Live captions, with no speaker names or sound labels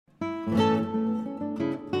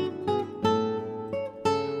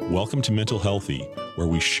Welcome to Mental Healthy, where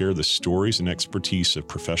we share the stories and expertise of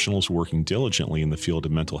professionals working diligently in the field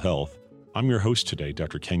of mental health. I'm your host today,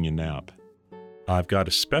 Dr. Kenyon Knapp. I've got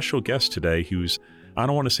a special guest today who's, I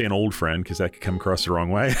don't want to say an old friend because that could come across the wrong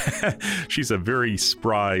way. She's a very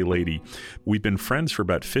spry lady. We've been friends for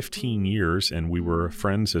about 15 years, and we were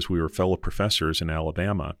friends as we were fellow professors in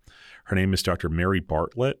Alabama. Her name is Dr. Mary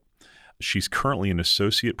Bartlett. She's currently an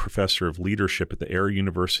associate professor of leadership at the Air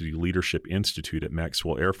University Leadership Institute at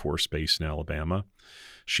Maxwell Air Force Base in Alabama.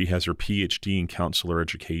 She has her PhD in counselor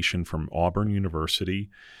education from Auburn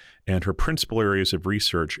University, and her principal areas of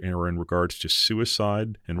research are in regards to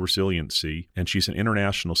suicide and resiliency, and she's an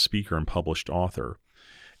international speaker and published author.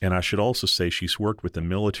 And I should also say she's worked with the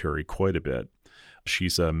military quite a bit.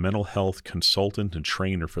 She's a mental health consultant and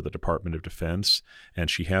trainer for the Department of Defense,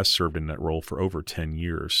 and she has served in that role for over 10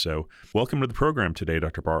 years. So welcome to the program today,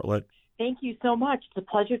 Dr. Bartlett. Thank you so much. It's a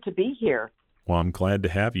pleasure to be here. Well, I'm glad to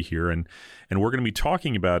have you here. And we're going to be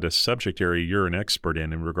talking about a subject area you're an expert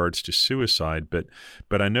in regards to suicide. But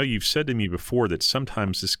I know you've said to me before that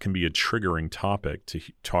sometimes this can be a triggering topic to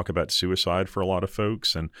talk about suicide for a lot of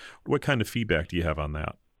folks. And what kind of feedback do you have on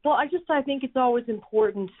that? Well, I think it's always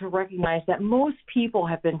important to recognize that most people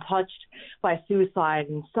have been touched by suicide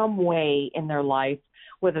in some way in their life,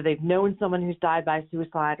 whether they've known someone who's died by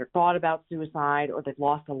suicide or thought about suicide or they've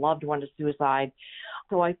lost a loved one to suicide.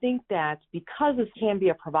 So I think that because this can be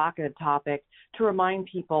a provocative topic, to remind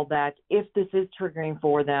people that if this is triggering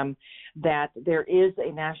for them, that there is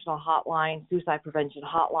a national hotline, suicide prevention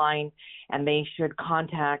hotline, and they should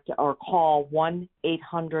contact or call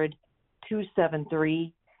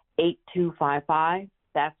 1-800-273-8255.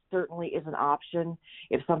 That certainly is an option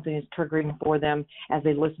if something is triggering for them as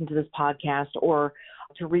they listen to this podcast, or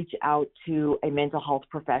to reach out to a mental health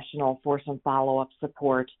professional for some follow-up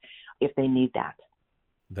support if they need that.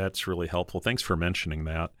 That's really helpful. Thanks for mentioning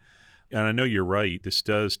that. And I know you're right. This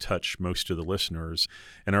does touch most of the listeners,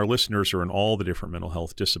 and our listeners are in all the different mental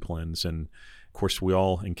health disciplines. And of course, we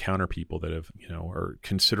all encounter people that have, are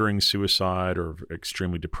considering suicide or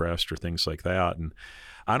extremely depressed or things like that. And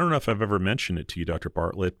I don't know if I've ever mentioned it to you, Dr.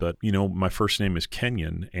 Bartlett, but my first name is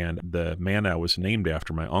Kenyon, and the man I was named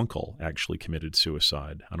after, my uncle, actually committed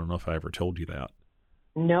suicide. I don't know if I ever told you that.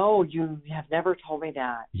 No, you have never told me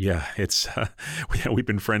that. Yeah, it's we've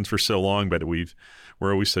been friends for so long, but we're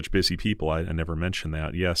always such busy people. I never mentioned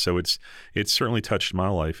that. Yeah, so it's certainly touched my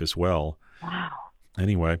life as well. Wow.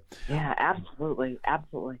 Anyway. Yeah, absolutely.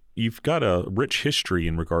 You've got a rich history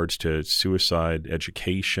in regards to suicide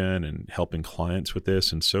education and helping clients with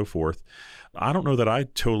this and so forth. I don't know that I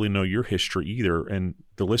totally know your history either, and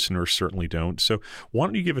the listeners certainly don't. So why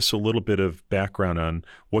don't you give us a little bit of background on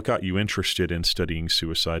what got you interested in studying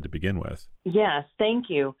suicide to begin with? Yes, thank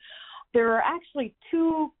you. There are actually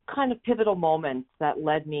two kind of pivotal moments that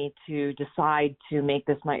led me to decide to make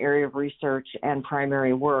this my area of research and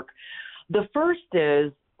primary work. The first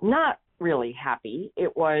is not really happy.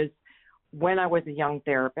 It was when I was a young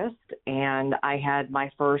therapist and I had my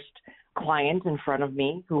first client in front of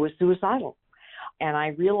me who was suicidal. And I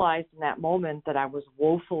realized in that moment that I was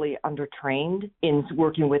woefully undertrained in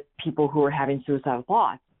working with people who were having suicidal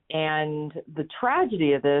thoughts. And the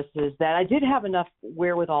tragedy of this is that I did have enough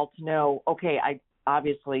wherewithal to know, okay, I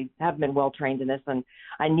obviously haven't been well trained in this and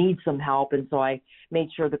I need some help. And so I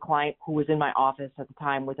made sure the client who was in my office at the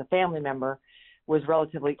time with a family member was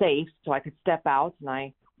relatively safe so I could step out, and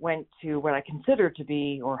I went to what I considered to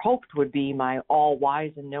be or hoped would be my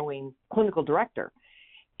all-wise and knowing clinical director,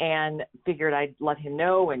 and figured I'd let him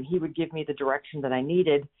know and he would give me the direction that I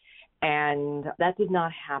needed. And that did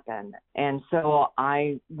not happen. And so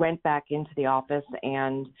I went back into the office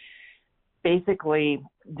and basically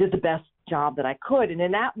did the best job that I could. And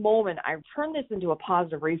in that moment, I turned this into a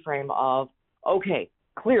positive reframe of, okay,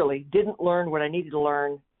 clearly didn't learn what I needed to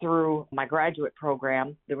learn through my graduate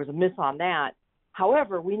program. There was a miss on that.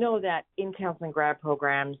 However, we know that in counseling grad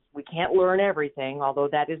programs, we can't learn everything, although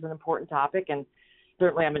that is an important topic. And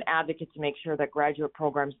certainly I'm an advocate to make sure that graduate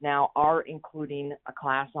programs now are including a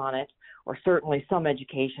class on it, or certainly some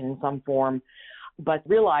education in some form, but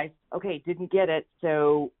realized, okay, didn't get it.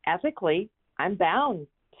 So ethically, I'm bound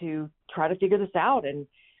to try to figure this out and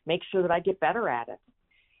make sure that I get better at it.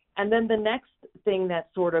 And then the next thing that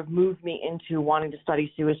sort of moved me into wanting to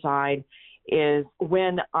study suicide is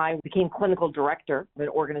when I became clinical director of an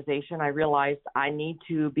organization. I realized I need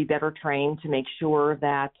to be better trained to make sure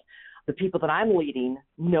that the people that I'm leading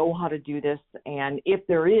know how to do this, and if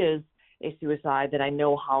there is a suicide, that I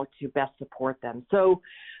know how to best support them. So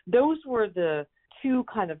those were the two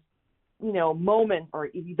kind of, moments or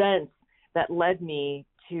events that led me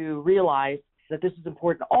to realize that this is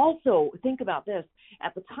important. Also, think about this.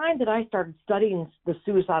 At the time that I started studying the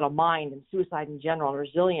suicidal mind and suicide in general and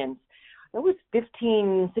resilience, that was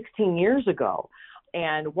 15, 16 years ago.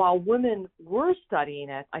 And while women were studying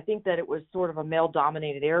it, I think that it was sort of a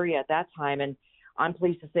male-dominated area at that time. And I'm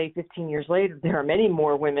pleased to say 15 years later, there are many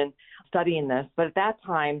more women studying this. But at that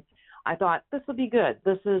time, I thought, this will be good.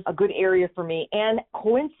 This is a good area for me. And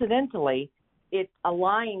coincidentally, it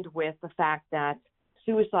aligned with the fact that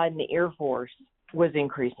suicide in the Air Force was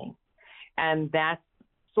increasing. And that's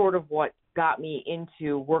sort of what got me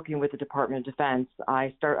into working with the Department of Defense.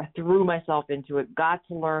 I threw myself into it, got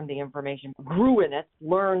to learn the information, grew in it,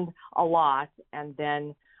 learned a lot, and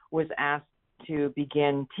then was asked to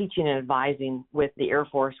begin teaching and advising with the Air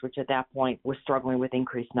Force, which at that point was struggling with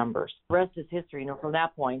increased numbers. The rest is history. From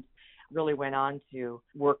that point, really went on to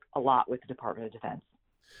work a lot with the Department of Defense.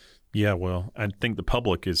 Yeah, well, I think the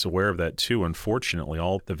public is aware of that too. Unfortunately,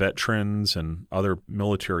 all the veterans and other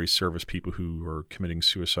military service people who are committing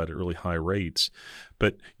suicide at really high rates.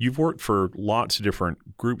 But you've worked for lots of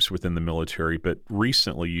different groups within the military, but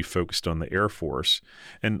recently you focused on the Air Force.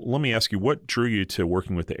 And let me ask you, what drew you to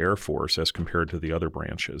working with the Air Force as compared to the other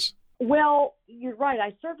branches? Well, you're right.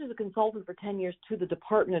 I served as a consultant for 10 years to the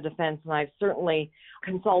Department of Defense, and I've certainly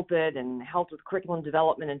consulted and helped with curriculum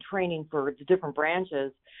development and training for the different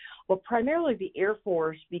branches. But primarily the Air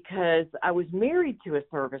Force, because I was married to a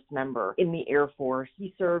service member in the Air Force.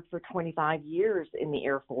 He served for 25 years in the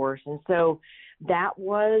Air Force. And so that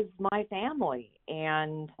was my family,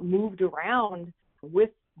 and moved around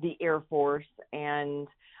with the Air Force. And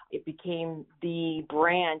it became the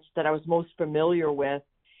branch that I was most familiar with.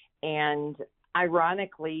 And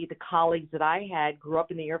ironically, the colleagues that I had grew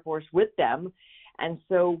up in the Air Force with them. And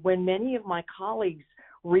so when many of my colleagues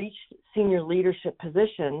reached senior leadership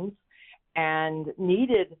positions and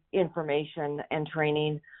needed information and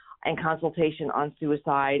training and consultation on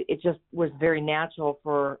suicide, it just was very natural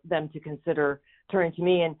for them to consider turning to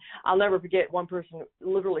me. And I'll never forget, one person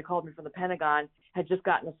literally called me from the Pentagon, had just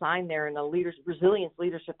gotten assigned there in a resilience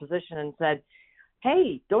leadership position, and said,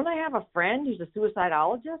 "Hey, don't I have a friend who's a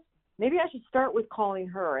suicidologist? Maybe I should start with calling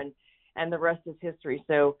her." And the rest is history.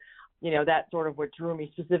 So, that's sort of what drew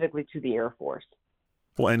me specifically to the Air Force.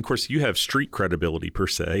 Well, and of course, you have street credibility per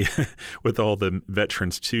se with all the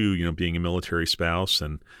veterans too, being a military spouse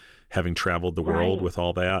and having traveled the world Right. with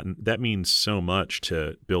all that. And that means so much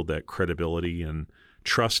to build that credibility and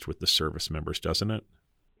trust with the service members, doesn't it?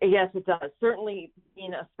 Yes, it does. Certainly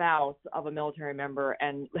being a spouse of a military member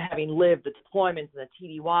and having lived the deployments and the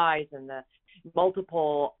TDYs and the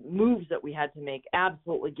multiple moves that we had to make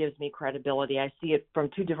absolutely gives me credibility. I see it from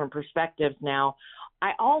two different perspectives now.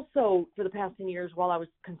 I also, for the past 10 years, while I was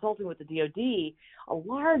consulting with the DOD, a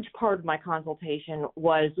large part of my consultation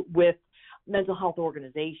was with mental health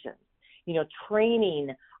organizations, training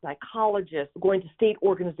psychologists, going to state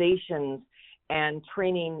organizations and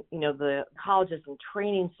training, the colleges and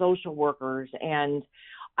training social workers. And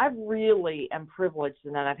I really am privileged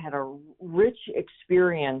in that I've had a rich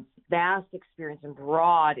experience, vast experience, and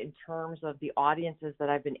broad in terms of the audiences that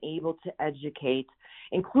I've been able to educate,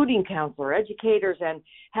 including counselor educators. And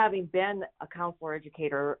having been a counselor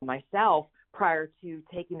educator myself prior to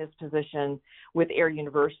taking this position with Air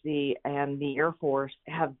University and the Air Force,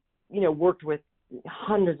 have, worked with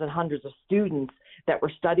hundreds and hundreds of students that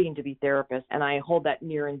were studying to be therapists. And I hold that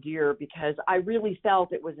near and dear because I really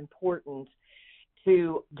felt it was important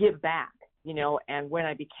to give back, and when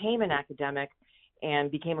I became an academic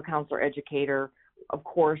and became a counselor educator, of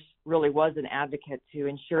course, really was an advocate to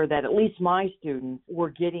ensure that at least my students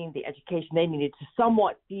were getting the education they needed to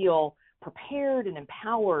somewhat feel prepared and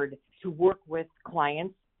empowered to work with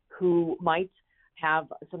clients who might have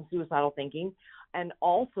some suicidal thinking, and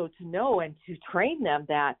also to know and to train them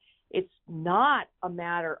that it's not a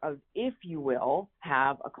matter of if you will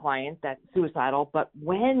have a client that's suicidal, but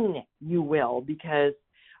when you will, because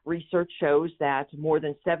research shows that more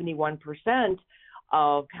than 71%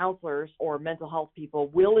 of counselors or mental health people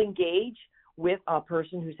will engage with a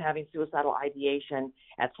person who's having suicidal ideation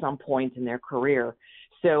at some point in their career.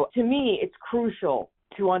 So to me, it's crucial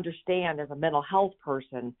to understand as a mental health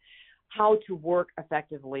person how to work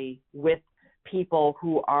effectively with people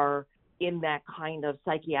who are in that kind of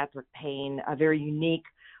psychiatric pain, a very unique,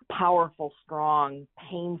 powerful, strong,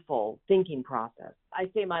 painful thinking process. I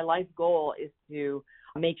say my life goal is to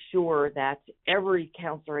make sure that every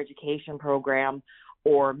counselor education program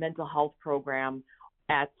or mental health program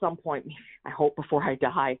at some point, I hope before I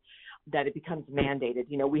die, that it becomes mandated.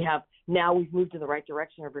 We've moved in the right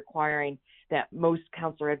direction of requiring that most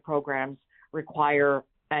counselor ed programs require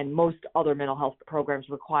and most other mental health programs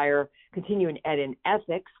require continuing ed in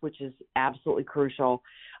ethics, which is absolutely crucial.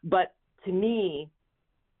 But to me,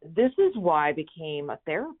 this is why I became a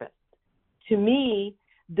therapist. To me,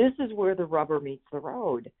 this is where the rubber meets the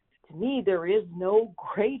road. To me, there is no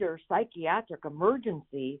greater psychiatric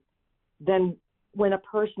emergency than when a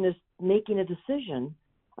person is making a decision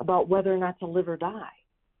about whether or not to live or die.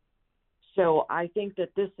 So I think that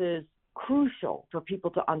this is crucial for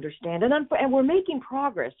people to understand. And we're making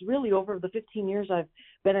progress really over the 15 years I've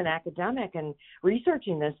been an academic and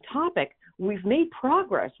researching this topic. We've made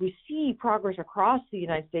progress. We see progress across the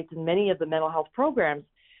United States in many of the mental health programs,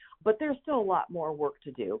 but there's still a lot more work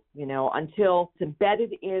to do, until it's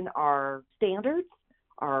embedded in our standards,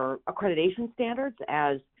 our accreditation standards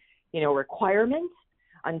as, requirements,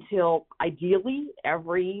 until ideally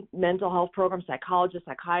every mental health program, psychologist,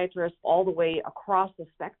 psychiatrist, all the way across the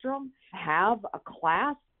spectrum have a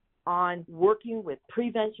class on working with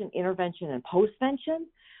prevention, intervention, and postvention.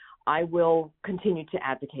 I will continue to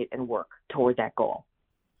advocate and work toward that goal.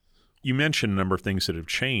 You mentioned a number of things that have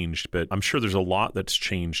changed, but I'm sure there's a lot that's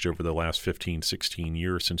changed over the last 15, 16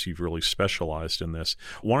 years since you've really specialized in this.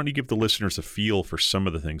 Why don't you give the listeners a feel for some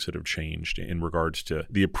of the things that have changed in regards to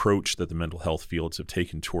the approach that the mental health fields have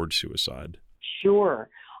taken towards suicide? Sure.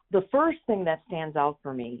 The first thing that stands out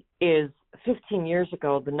for me is 15 years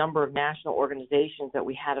ago, the number of national organizations that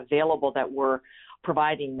we had available that were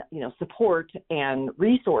providing, support and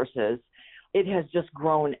resources. It has just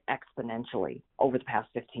grown exponentially over the past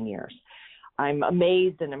 15 years. I'm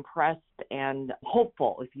amazed and impressed and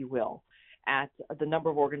hopeful, if you will, at the number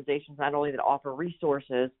of organizations not only that offer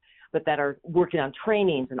resources, but that are working on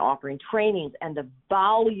trainings and offering trainings. And the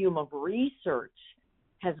volume of research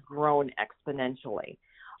has grown exponentially.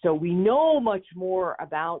 So we know much more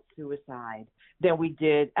about suicide than we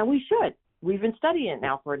did, and we should. We've been studying it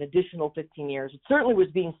now for an additional 15 years. It certainly was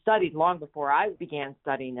being studied long before I began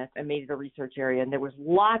studying it and made it a research area. And there was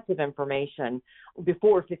lots of information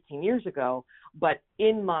before 15 years ago. But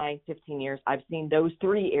in my 15 years, I've seen those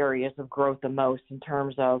three areas of growth the most in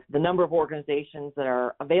terms of the number of organizations that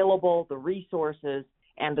are available, the resources,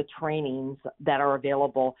 and the trainings that are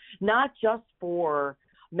available, not just for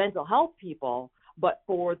mental health people, but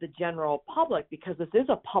for the general public, because this is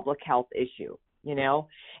a public health issue.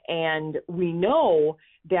 And we know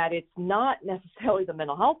that it's not necessarily the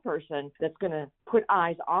mental health person that's going to put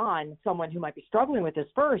eyes on someone who might be struggling with this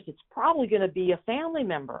first. It's probably going to be a family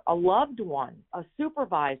member, a loved one, a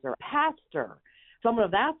supervisor, a pastor, someone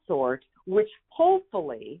of that sort, which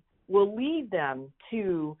hopefully will lead them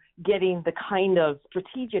to getting the kind of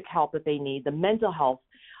strategic help that they need, the mental health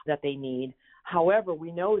that they need. However,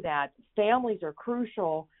 we know that families are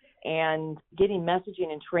crucial, and getting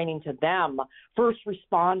messaging and training to them, first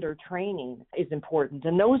responder training is important.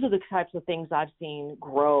 And those are the types of things I've seen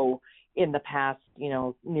grow in the past,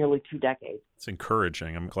 nearly 2 decades. It's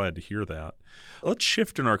encouraging. I'm glad to hear that. Let's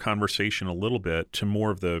shift in our conversation a little bit to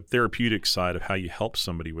more of the therapeutic side of how you help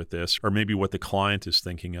somebody with this, or maybe what the client is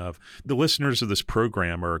thinking of. The listeners of this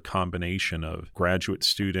program are a combination of graduate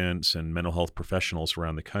students and mental health professionals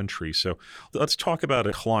around the country. So let's talk about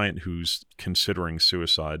a client who's considering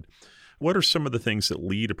suicide. What are some of the things that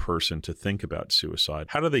lead a person to think about suicide?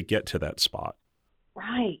 How do they get to that spot?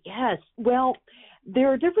 Right, yes. Well,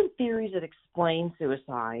 there are different theories that explain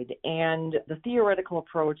suicide, and the theoretical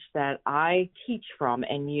approach that I teach from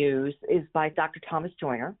and use is by Dr. Thomas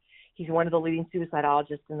Joyner. He's one of the leading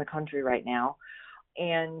suicidologists in the country right now,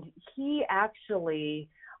 and he actually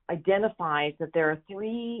identifies that there are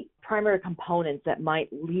 3 primary components that might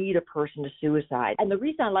lead a person to suicide. And the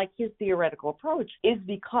reason I like his theoretical approach is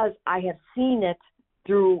because I have seen it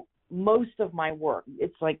through most of my work.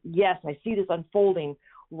 It's like, yes, I see this unfolding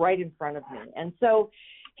right in front of me. And so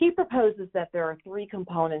he proposes that there are 3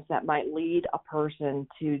 components that might lead a person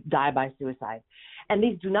to die by suicide. And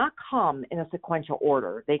these do not come in a sequential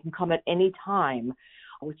order. They can come at any time,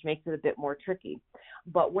 which makes it a bit more tricky.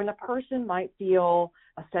 But when a person might feel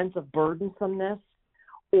a sense of burdensomeness,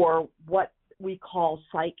 or what we call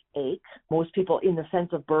psych ache, most people in the sense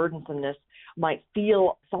of burdensomeness might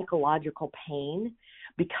feel psychological pain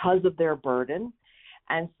because of their burden.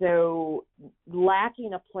 And so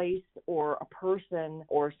lacking a place or a person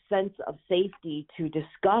or sense of safety to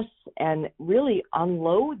discuss and really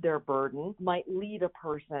unload their burden might lead a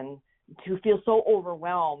person to feel so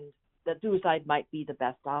overwhelmed that suicide might be the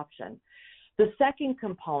best option. The second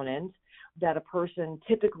component that a person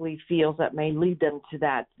typically feels that may lead them to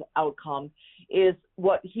that outcome is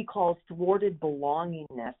what he calls thwarted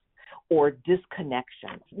belongingness or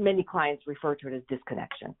disconnection. Many clients refer to it as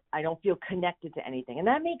disconnection. I don't feel connected to anything. And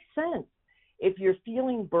that makes sense. If you're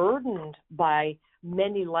feeling burdened by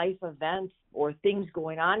many life events or things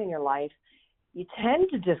going on in your life, you tend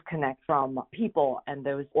to disconnect from people and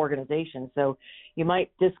those organizations. So you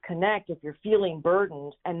might disconnect if you're feeling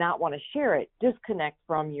burdened and not want to share it, disconnect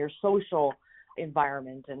from your social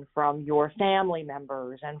environment and from your family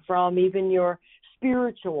members and from even your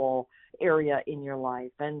spiritual area in your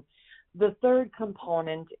life. And the third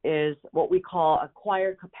component is what we call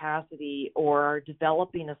acquired capacity, or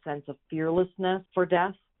developing a sense of fearlessness for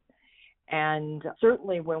death. And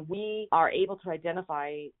certainly when we are able to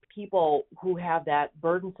identify people who have that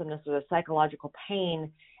burdensomeness or the psychological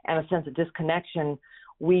pain and a sense of disconnection,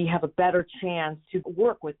 we have a better chance to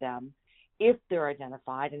work with them. If they're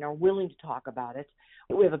identified and are willing to talk about it,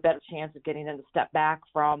 we have a better chance of getting them to step back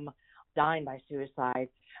from dying by suicide.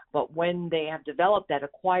 But when they have developed that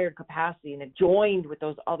acquired capacity and it joined with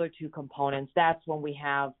those other two components, that's when we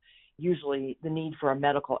have usually the need for a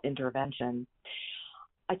medical intervention.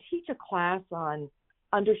 I teach a class on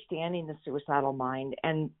understanding the suicidal mind,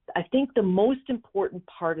 and I think the most important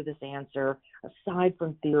part of this answer, aside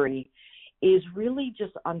from theory, is really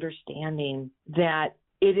just understanding that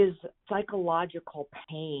it is psychological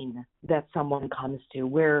pain that someone comes to,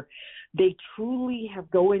 where they truly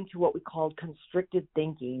go into what we call constricted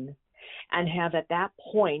thinking and have at that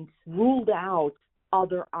point ruled out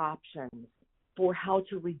other options for how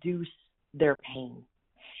to reduce their pain.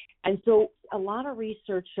 And so a lot of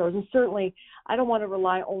research shows, and certainly I don't want to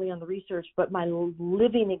rely only on the research, but my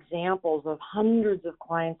living examples of hundreds of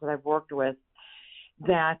clients that I've worked with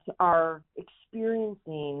that are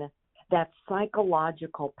experiencing that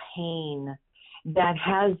psychological pain that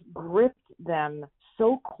has gripped them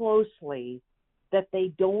so closely that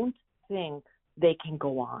they don't think they can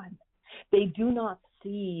go on. They do not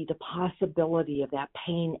see the possibility of that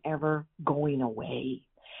pain ever going away.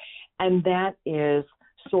 And that is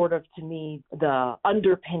sort of, to me, the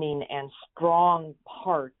underpinning and strong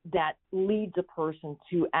part that leads a person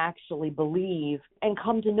to actually believe and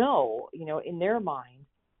come to know, in their mind,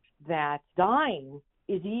 that dying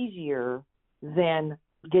is easier than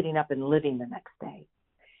getting up and living the next day.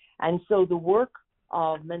 And so the work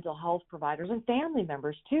of mental health providers and family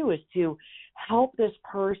members, too, is to help this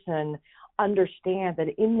person understand that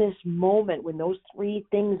in this moment when those three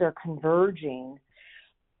things are converging,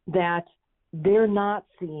 that they're not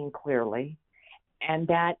seeing clearly, and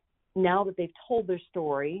that now that they've told their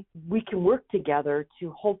story, we can work together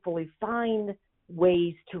to hopefully find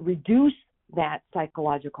ways to reduce that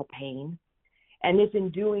psychological pain, and if in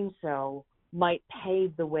doing so, might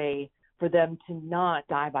pave the way for them to not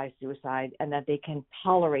die by suicide and that they can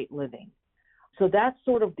tolerate living. So that's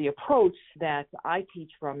sort of the approach that I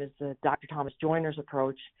teach from, is the Dr. Thomas Joiner's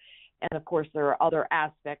approach. And of course, there are other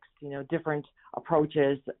aspects, different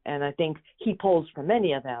approaches, and I think he pulls from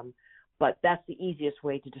many of them, but that's the easiest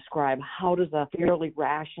way to describe how does a fairly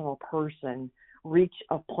rational person reach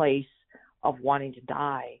a place of wanting to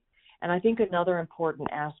die. And I think another important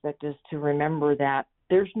aspect is to remember that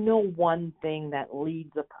there's no one thing that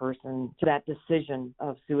leads a person to that decision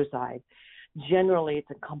of suicide. Generally, it's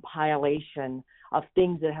a compilation of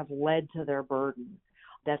things that have led to their burden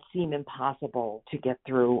that seem impossible to get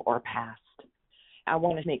through or past. I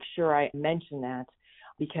want to make sure I mention that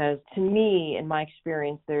because to me, in my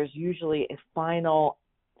experience, there's usually a final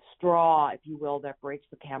straw, if you will, that breaks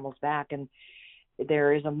the camel's back. And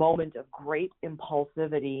there is a moment of great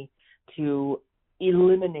impulsivity to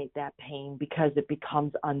eliminate that pain because it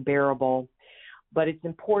becomes unbearable. But it's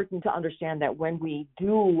important to understand that when we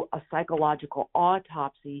do a psychological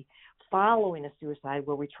autopsy following a suicide,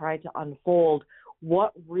 where we try to unfold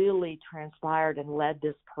what really transpired and led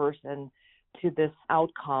this person to this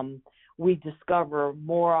outcome, we discover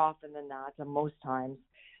more often than not, and most times,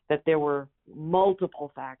 that there were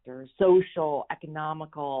multiple factors, social,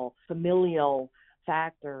 economical, familial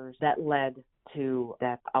factors that led to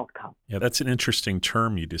that outcome. Yeah, that's an interesting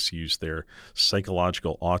term you just used there,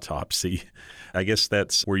 psychological autopsy. I guess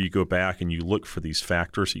that's where you go back and you look for these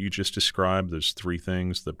factors that you just described, those three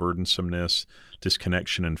things, the burdensomeness,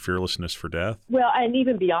 disconnection, and fearlessness for death. Well, and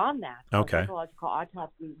even beyond that. Okay. Psychological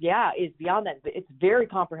autopsy, is beyond that. It's very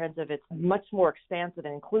comprehensive. It's much more expansive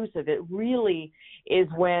and inclusive. It really is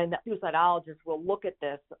when suicidologists will look at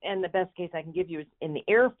this, and the best case I can give you is in the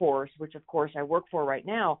Air Force, which of course I work for right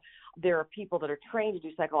now. There are people that are trained to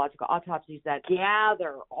do psychological autopsies that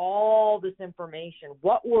gather all this information.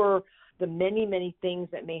 What were the many, many things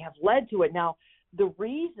that may have led to it? Now, the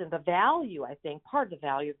reason, the value, I think, part of the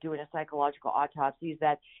value of doing a psychological autopsy is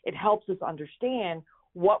that it helps us understand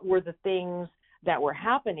what were the things that were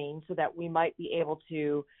happening so that we might be able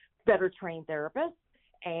to better train therapists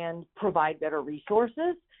and provide better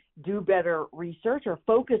resources do better research or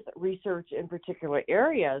focus research in particular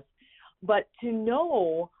areas, but to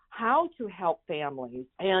know how to help families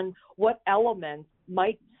and what elements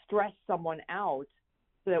might stress someone out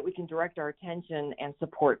so that we can direct our attention and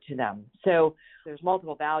support to them. So there's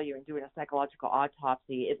multiple value in doing a psychological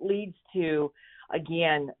autopsy. It leads to,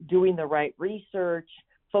 again, doing the right research,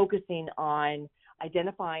 focusing on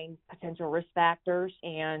identifying potential risk factors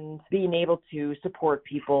and being able to support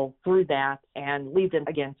people through that and lead them,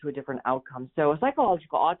 again, to a different outcome. So a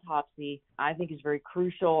psychological autopsy, I think, is very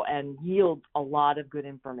crucial and yields a lot of good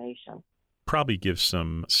information. Probably gives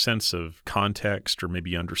some sense of context or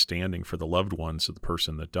maybe understanding for the loved ones of the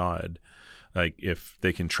person that died. Like if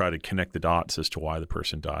they can try to connect the dots as to why the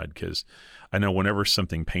person died. Because I know whenever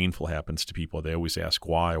something painful happens to people, they always ask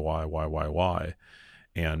why.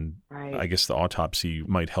 And right. I guess the autopsy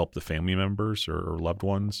might help the family members or loved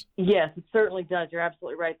ones. Yes, it certainly does. You're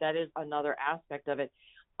absolutely right. That is another aspect of it.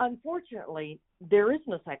 Unfortunately, there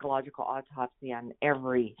isn't a psychological autopsy on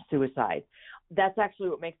every suicide. That's actually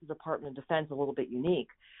what makes the Department of Defense a little bit unique.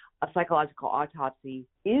 A psychological autopsy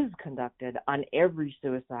is conducted on every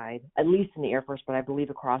suicide, at least in the Air Force, but I believe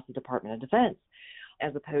across the Department of Defense,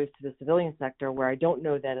 as opposed to the civilian sector, where I don't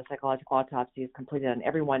know that a psychological autopsy is completed on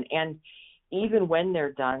everyone. And even when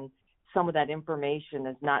they're done, some of that information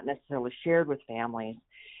is not necessarily shared with families.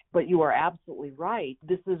 But you are absolutely right.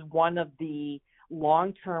 This is one of the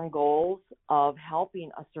long-term goals of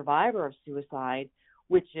helping a survivor of suicide,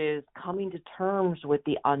 which is coming to terms with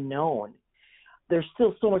the unknown. There's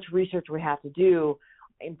still so much research we have to do,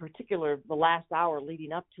 in particular the last hour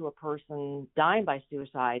leading up to a person dying by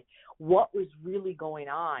suicide. What was really going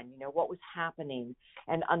on? What was happening,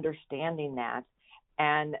 and understanding that.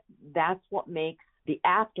 And that's what makes the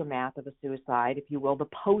aftermath of a suicide, if you will, the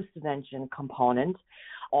post-vention component,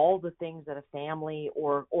 all the things that a family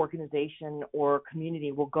or organization or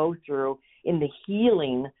community will go through in the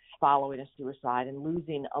healing following a suicide and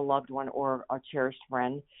losing a loved one or a cherished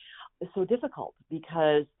friend is so difficult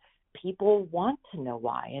because people want to know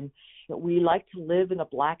why. And we like to live in a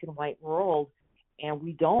black and white world, and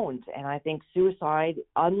we don't. And I think suicide,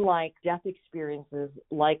 unlike death experiences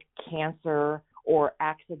like cancer or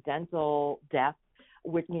accidental death,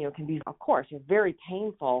 which can be, of course, very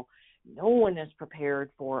painful, no one is prepared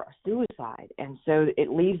for a suicide. And so it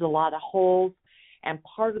leaves a lot of holes. And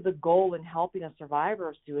part of the goal in helping a survivor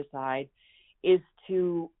of suicide is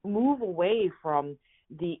to move away from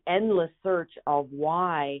the endless search of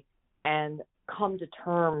why and come to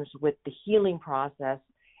terms with the healing process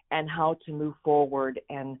and how to move forward.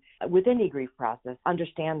 And with any grief process,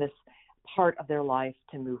 understand this part of their life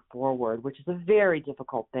to move forward, which is a very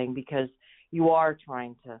difficult thing because you are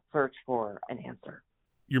trying to search for an answer.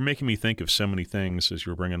 You're making me think of so many things as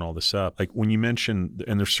you're bringing all this up. Like when you mentioned,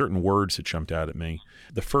 and there's certain words that jumped out at me.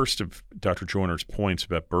 The first of Dr. Joyner's points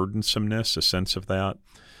about burdensomeness, a sense of that.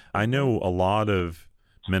 I know a lot of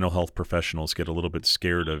mental health professionals get a little bit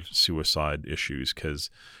scared of suicide issues because,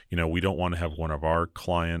 we don't want to have one of our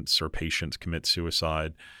clients or patients commit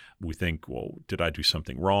suicide. We think, well, did I do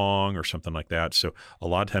something wrong or something like that? So a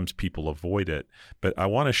lot of times people avoid it. But I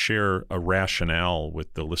want to share a rationale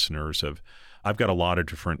with the listeners of, I've got a lot of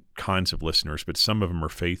different kinds of listeners, but some of them are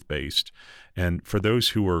faith-based. And for those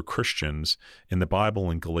who are Christians, in the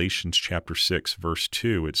Bible in Galatians chapter 6, verse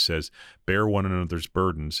 2, it says, bear one another's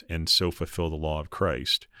burdens and so fulfill the law of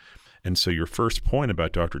Christ. And so your first point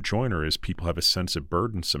about Dr. Joyner is people have a sense of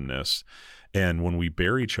burdensomeness. And when we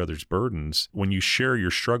bear each other's burdens, when you share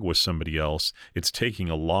your struggle with somebody else, it's taking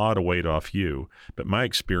a lot of weight off you. But my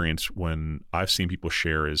experience when I've seen people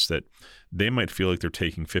share is that they might feel like they're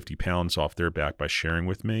taking 50 pounds off their back by sharing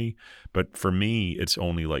with me. But for me, it's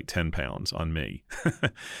only like 10 pounds on me.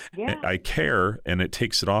 Yeah. I care and it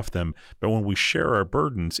takes it off them. But when we share our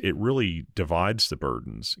burdens, it really divides the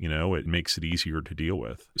burdens. It makes it easier to deal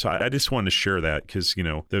with. So I just wanted to share that because,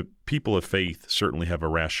 the people of faith certainly have a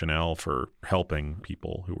rationale for helping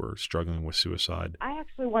people who are struggling with suicide. I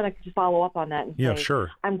actually want to follow up on that and Yeah, say,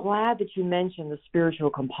 sure. I'm glad that you mentioned the spiritual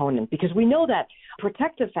component because we know that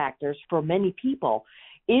protective factors for many people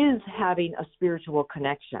is having a spiritual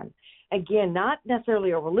connection. Again, not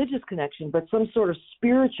necessarily a religious connection, but some sort of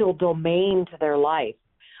spiritual domain to their life.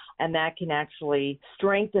 And that can actually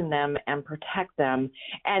strengthen them and protect them.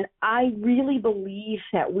 And I really believe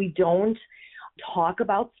that we don't talk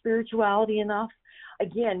about spirituality enough.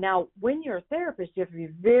 Again, now, when you're a therapist, you have to be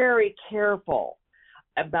very careful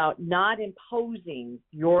about not imposing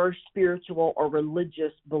your spiritual or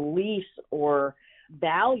religious beliefs or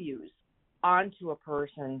values onto a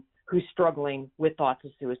person who's struggling with thoughts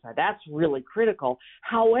of suicide. That's really critical.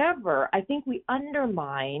 However, I think we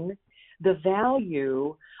undermine the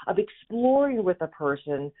value of exploring with a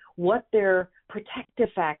person what their protective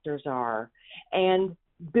factors are and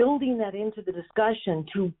building that into the discussion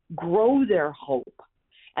to grow their hope.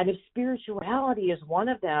 And if spirituality is one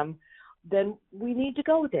of them, then we need to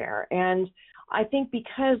go there. And I think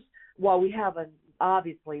because while we have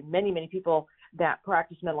obviously many people that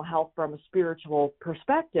practice mental health from a spiritual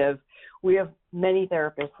perspective, we have many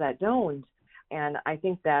therapists that don't. And I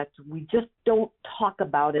think that we just don't talk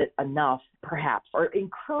about it enough, perhaps, or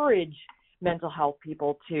encourage mental health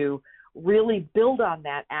people to really build on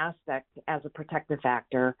that aspect as a protective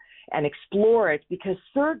factor and explore it, because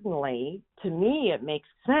certainly, to me, it makes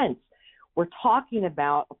sense. We're talking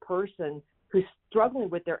about a person who's struggling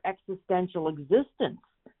with their existential existence.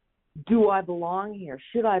 Do I belong here?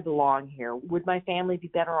 Should I belong here? Would my family be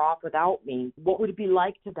better off without me? What would it be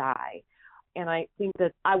like to die? And I think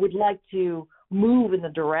that I would like to move in the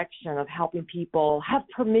direction of helping people have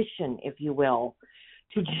permission, if you will,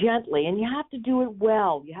 to gently, and you have to do it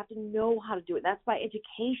well. You have to know how to do it. That's why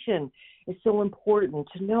education is so important,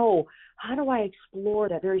 to know, how do I explore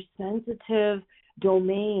that very sensitive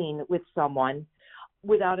domain with someone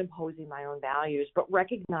without imposing my own values, but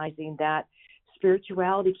recognizing that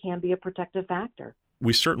spirituality can be a protective factor.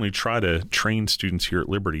 We certainly try to train students here at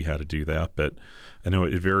Liberty how to do that, but I know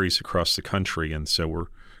it varies across the country, and so we're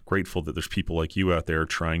grateful that there's people like you out there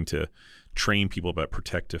trying to train people about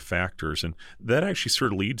protective factors. And that actually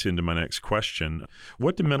sort of leads into my next question.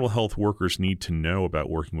 What do mental health workers need to know about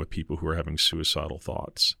working with people who are having suicidal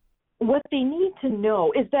thoughts? What they need to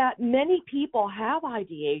know is that many people have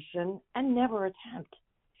ideation and never attempt.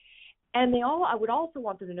 And I would also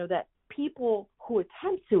want them to know that people who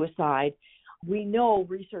attempt suicide, we know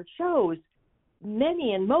research shows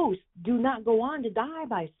many and most do not go on to die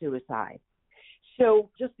by suicide. So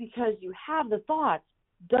just because you have the thoughts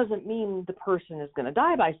doesn't mean the person is going to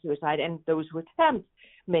die by suicide, and those who attempt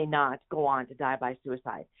may not go on to die by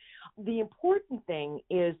suicide. The important thing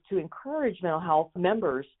is to encourage mental health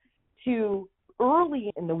members to,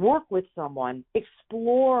 early in the work with someone,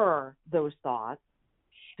 explore those thoughts,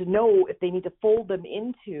 to know if they need to fold them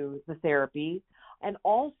into the therapy, and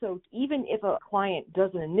also, even if a client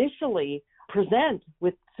doesn't initially present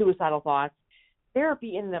with suicidal thoughts,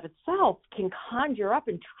 therapy in and of itself can conjure up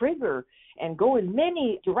and trigger and go in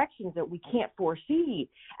many directions that we can't foresee.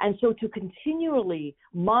 And so to continually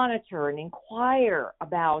monitor and inquire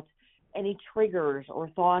about any triggers or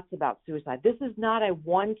thoughts about suicide. This is not a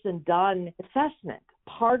once and done assessment.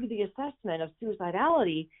 Part of the assessment of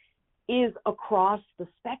suicidality is across the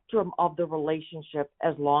spectrum of the relationship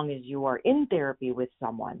as long as you are in therapy with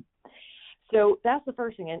someone. So that's the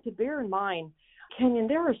first thing. And to bear in mind, Kenyon,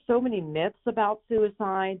 there are so many myths about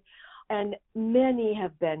suicide, and many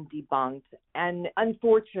have been debunked. And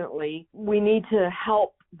unfortunately, we need to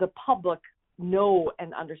help the public know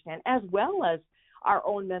and understand, as well as our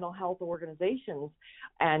own mental health organizations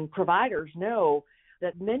and providers know,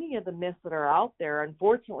 that many of the myths that are out there,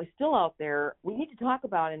 unfortunately still out there, we need to talk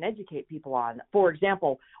about and educate people on. For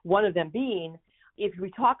example, one of them being, if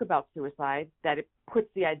we talk about suicide, that it puts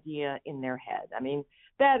the idea in their head. I mean,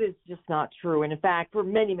 that is just not true. And in fact, for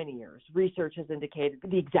many, many years, research has indicated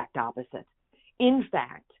the exact opposite. In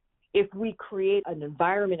fact, if we create an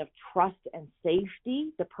environment of trust and safety,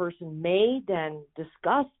 the person may then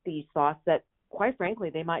discuss these thoughts that, quite frankly,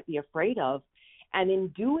 they might be afraid of. And in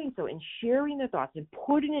doing so, in sharing their thoughts and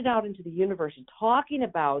putting it out into the universe and talking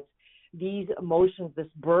about these emotions, this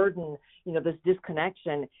burden, this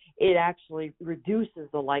disconnection, it actually reduces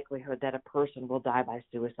the likelihood that a person will die by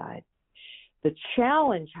suicide. The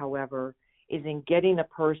challenge, however, is in getting a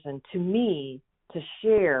person, to me, to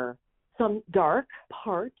share some dark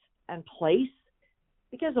part and place,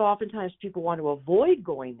 because oftentimes people want to avoid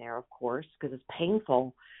going there, of course, because it's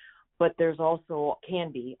painful. But there's also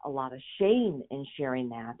can be a lot of shame in sharing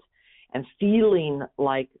that and feeling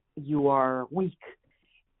like you are weak.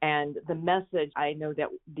 And the message, I know that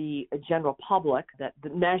the general public, that the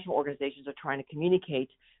national organizations are trying to communicate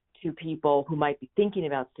to people who might be thinking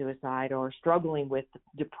about suicide or struggling with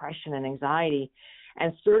depression and anxiety.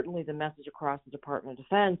 And certainly the message across the Department of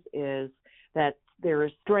Defense is that there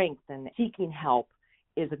is strength, and seeking help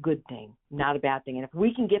is a good thing, not a bad thing. And if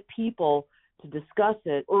we can get people to discuss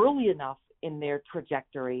it early enough in their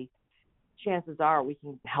trajectory, chances are we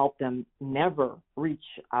can help them never reach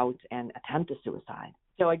out and attempt a suicide.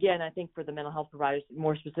 So again, I think for the mental health providers,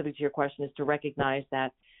 more specific to your question, is to recognize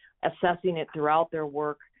that assessing it throughout their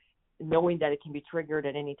work, knowing that it can be triggered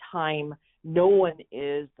at any time. No one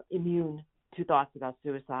is immune to thoughts about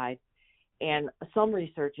suicide. And some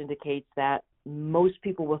research indicates that most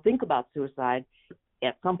people will think about suicide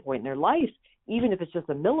at some point in their life, even if it's just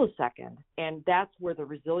a millisecond. And that's where the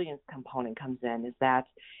resilience component comes in, is that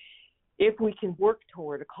if we can work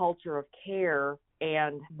toward a culture of care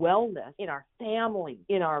and wellness in our family,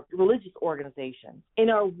 in our religious organizations, in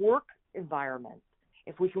our work environments,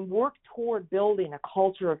 if we can work toward building a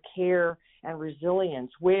culture of care and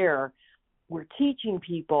resilience where we're teaching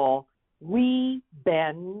people we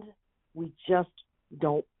bend, we just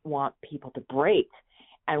don't want people to break.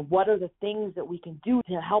 And what are the things that we can do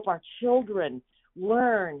to help our children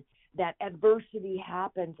learn that adversity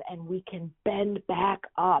happens and we can bend back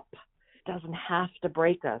up? It doesn't have to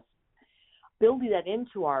break us. Building that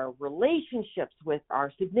into our relationships with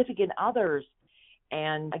our significant others,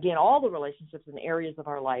 and again, all the relationships and areas of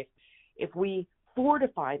our life, if we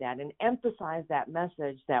fortify that and emphasize that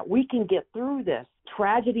message that we can get through this.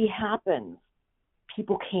 Tragedy happens.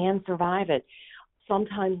 People can survive it.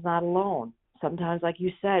 Sometimes not alone. Sometimes, like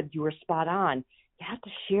you said, you were spot on. You have to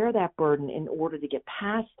share that burden in order to get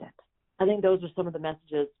past it. I think those are some of the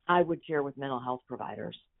messages I would share with mental health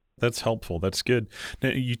providers. That's helpful. That's good. Now,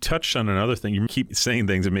 you touched on another thing. You keep saying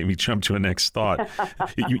things that make me jump to a next thought.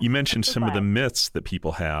 You mentioned some of the myths that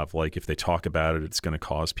people have, like if they talk about it, it's going to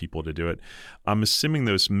cause people to do it. I'm assuming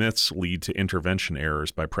those myths lead to intervention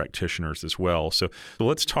errors by practitioners as well. So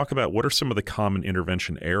let's talk about what are some of the common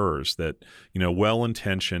intervention errors that,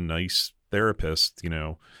 well-intentioned, nice therapists,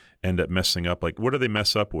 end up messing up. Like, what do they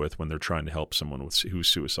mess up with when they're trying to help someone who's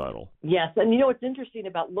suicidal? Yes. And what's interesting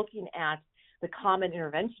about looking at the common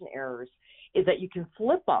intervention errors is that you can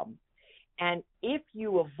flip them. And if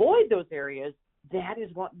you avoid those areas, that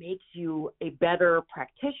is what makes you a better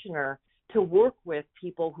practitioner to work with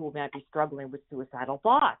people who might be struggling with suicidal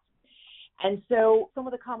thoughts. And so some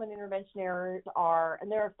of the common intervention errors are,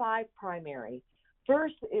 and there are 5 primary.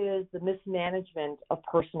 First is the mismanagement of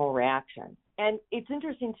personal reaction. And it's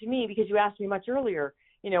interesting to me because you asked me much earlier,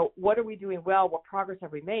 what are we doing well? What progress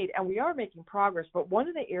have we made? And we are making progress. But one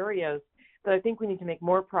of the areas that I think we need to make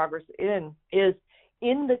more progress in is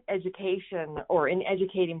in the education or in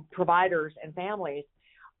educating providers and families,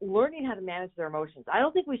 learning how to manage their emotions. I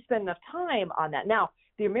don't think we spend enough time on that. Now,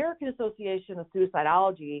 the American Association of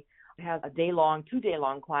Suicidality has a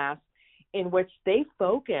 2-day-long class in which they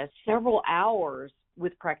focus several hours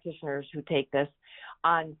with practitioners who take this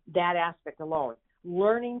on that aspect alone,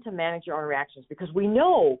 learning to manage your own reactions, because we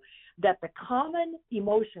know that the common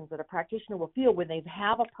emotions that a practitioner will feel when they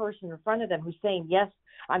have a person in front of them who's saying, yes,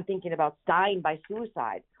 I'm thinking about dying by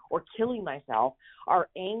suicide or killing myself, are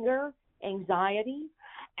anger, anxiety.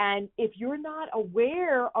 And if you're not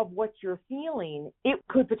aware of what you're feeling, it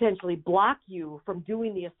could potentially block you from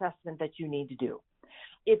doing the assessment that you need to do.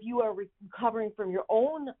 If you are recovering from your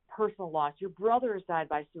own personal loss, your brother has died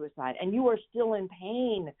by suicide, and you are still in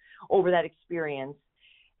pain over that experience,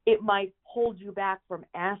 it might hold you back from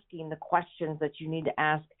asking the questions that you need to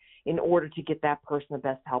ask in order to get that person the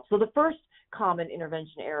best help. So the first common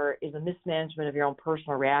intervention error is a mismanagement of your own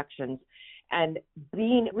personal reactions and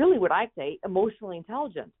being really what I say emotionally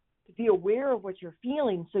intelligent, to be aware of what you're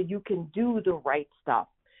feeling so you can do the right stuff.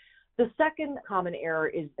 The second common error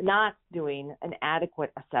is not doing an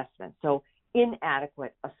adequate assessment, so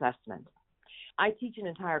inadequate assessment. I teach an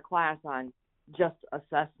entire class on just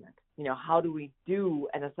assessment. How do we do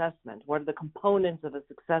an assessment? What are the components of a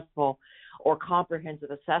successful or comprehensive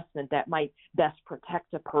assessment that might best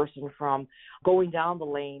protect a person from going down the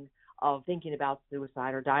lane of thinking about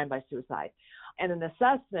suicide or dying by suicide? And an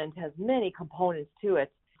assessment has many components to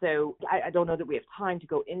it. So I don't know that we have time to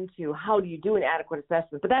go into how do you do an adequate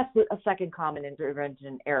assessment, but that's a second common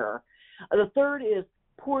intervention error. The third is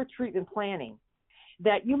poor treatment planning,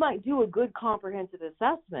 that you might do a good comprehensive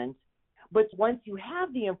assessment, but once you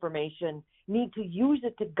have the information, need to use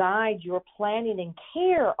it to guide your planning and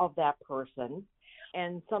care of that person.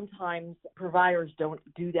 And sometimes providers don't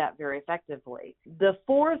do that very effectively. The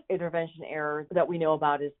fourth intervention error that we know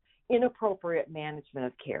about is inappropriate management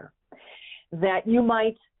of care, that you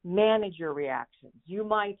might manage your reactions. You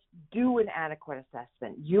might do an adequate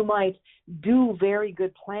assessment. You might do very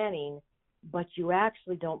good planning, but you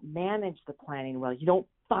actually don't manage the planning well. You don't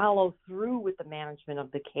follow through with the management of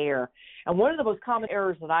the care. And one of the most common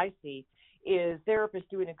errors that I see is therapists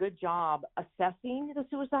doing a good job assessing the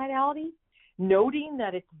suicidality, noting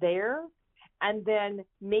that it's there, and then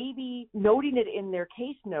maybe noting it in their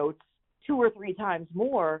case notes 2 or 3 times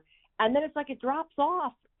more, and then it's like it drops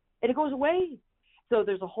off and it goes away. So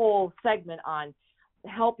there's a whole segment on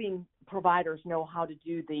helping providers know how to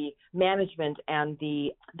do the management and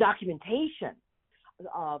the documentation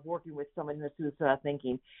of working with someone who has suicidal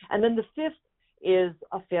thinking. And then the fifth is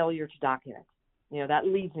a failure to document. That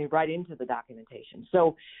leads me right into the documentation.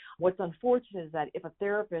 So what's unfortunate is that if a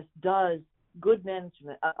therapist does good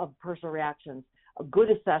management of personal reactions, a good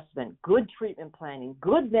assessment, good treatment planning,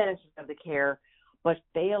 good management of the care, but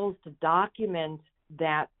fails to document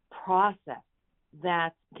that process,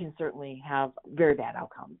 that can certainly have very bad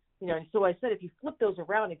outcomes. And so I said, if you flip those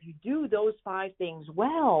around, if you do those 5 things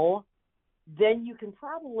well, then you can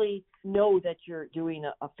probably know that you're doing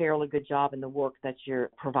a fairly good job in the work that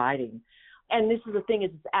you're providing. And this is the thing,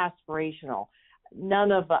 is it's aspirational.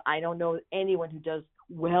 I don't know anyone who does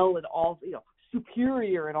well in all,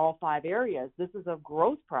 superior in all 5 areas. This is a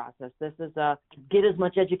growth process. This is get as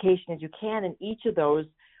much education as you can in each of those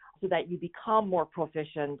so that you become more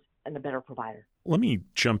proficient and a better provider. Let me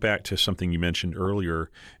jump back to something you mentioned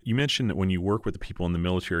earlier. You mentioned that when you work with the people in the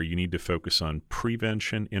military, you need to focus on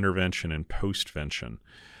prevention, intervention, and postvention.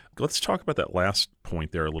 Let's talk about that last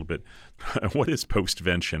point there a little bit. What is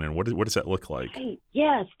postvention, and what does that look like? Hey,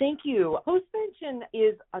 yes, thank you. Postvention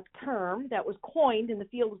is a term that was coined in the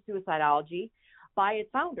field of suicidality by its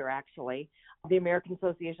founder, actually, the American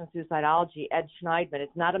Association of Suicidality, Ed Schneidman.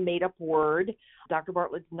 It's not a made-up word. Dr.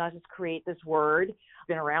 Bartlett did not just create this word. It's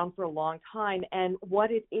been around for a long time. And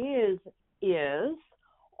what it is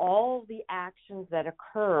all the actions that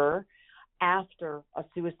occur after a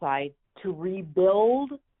suicide to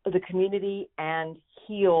rebuild the community and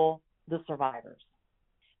heal the survivors.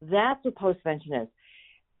 That's what postvention is.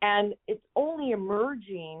 And it's only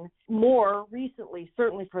emerging more recently,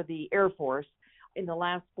 certainly for the Air Force. In the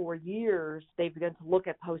last 4 years, they've begun to look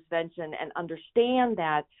at postvention and understand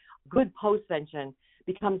that good postvention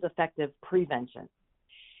becomes effective prevention.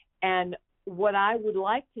 And what I would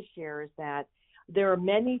like to share is that there are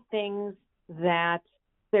many things that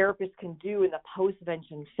therapists can do in the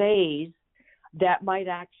postvention phase that might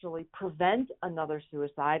actually prevent another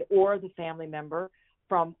suicide or the family member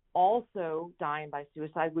from also dying by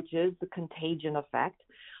suicide, which is the contagion effect.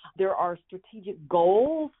 There are strategic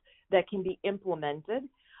goals that can be implemented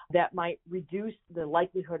that might reduce the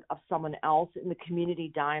likelihood of someone else in the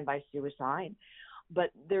community dying by suicide.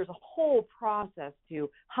 But there's a whole process to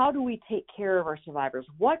how do we take care of our survivors?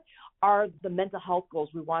 What are the mental health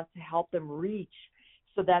goals we want to help them reach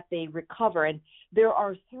so that they recover? And there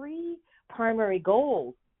are 3 primary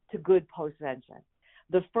goals to good postvention.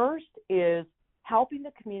 The first is helping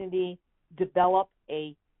the community develop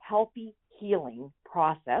a healthy healing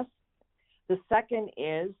process. The second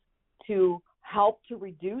is to help to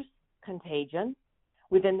reduce contagion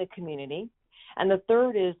within the community. And the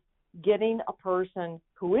third is getting a person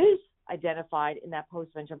who is identified in that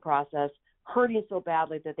postvention process hurting so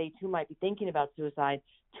badly that they too might be thinking about suicide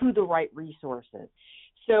to the right resources.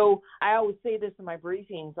 So I always say this in my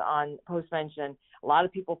briefings on postvention. A lot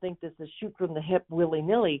of people think this is shoot from the hip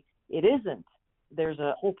willy-nilly. It isn't. There's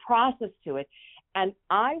a whole process to it. And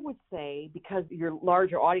I would say, because your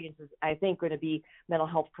larger audience is, I think, going to be mental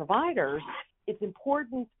health providers, it's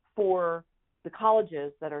important for the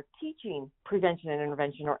colleges that are teaching prevention and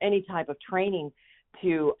intervention or any type of training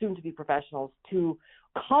to soon-to-be professionals to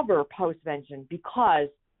cover postvention, because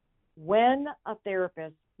when a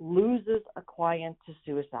therapist loses a client to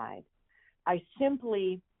suicide, I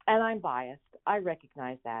simply, and I'm biased, I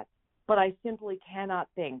recognize that, but I simply cannot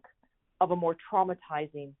think of a more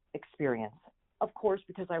traumatizing experience. Of course,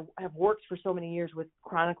 because I have worked for so many years with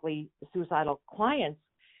chronically suicidal clients,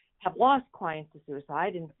 have lost clients to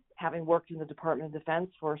suicide, and having worked in the Department of Defense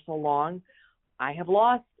for so long, I have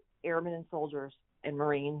lost airmen and soldiers and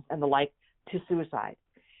Marines and the like to suicide.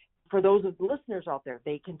 For those of the listeners out there,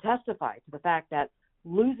 they can testify to the fact that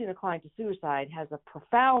losing a client to suicide has a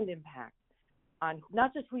profound impact on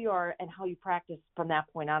not just who you are and how you practice from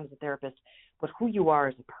that point on as a therapist, but who you are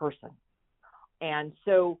as a person. And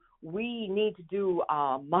so we need to do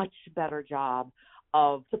a much better job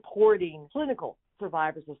of supporting clinical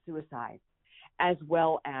survivors of suicide, as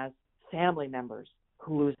well as family members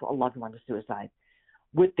who lose a loved one to suicide,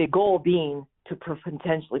 with the goal being to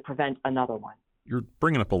potentially prevent another one. You're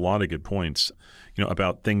bringing up a lot of good points,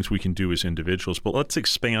 about things we can do as individuals, but let's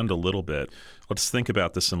expand a little bit. Let's think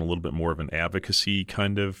about this in a little bit more of an advocacy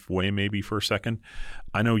kind of way, maybe for a second.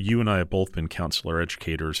 I know you and I have both been counselor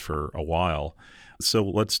educators for a while. So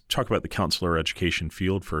let's talk about the counselor education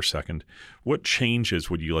field for a second. What changes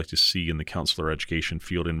would you like to see in the counselor education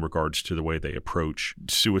field in regards to the way they approach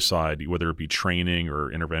suicide, whether it be training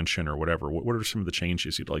or intervention or whatever? What are some of the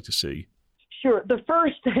changes you'd like to see? Sure. The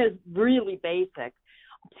first is really basic,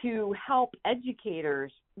 to help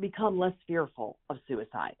educators become less fearful of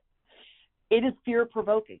suicide. It is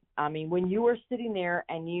fear-provoking. I mean, when you are sitting there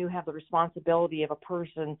and you have the responsibility of a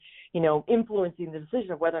person, influencing the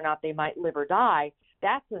decision of whether or not they might live or die,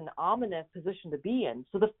 that's an ominous position to be in.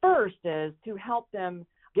 So the first is to help them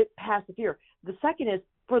get past the fear. The second is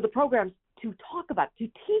for the programs to about it,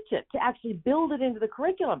 to teach it, to actually build it into the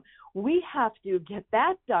curriculum. We have to get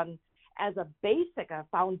that done as a basic, a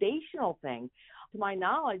foundational thing. To my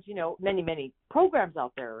knowledge, many programs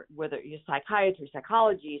out there, whether you're psychiatry,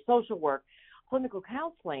 psychology, social work, clinical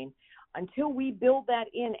counseling, until we build that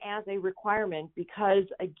in as a requirement, because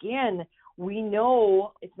again, we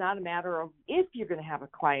know it's not a matter of if you're going to have a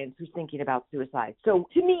client who's thinking about suicide. So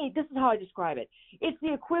to me, this is how I describe it. It's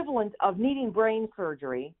the equivalent of needing brain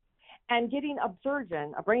surgery and getting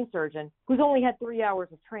a brain surgeon, who's only had 3 hours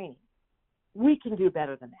of training. We can do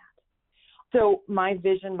better than that. So my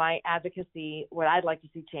vision, my advocacy, what I'd like to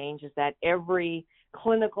see change is that every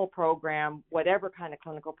clinical program, whatever kind of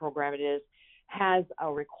clinical program it is, has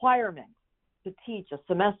a requirement to teach a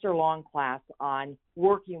semester-long class on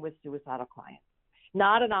working with suicidal clients.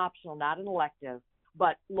 Not an optional, not an elective,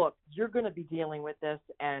 but look, you're going to be dealing with this,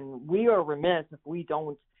 and we are remiss if we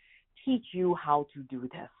don't teach you how to do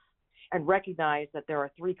this and recognize that there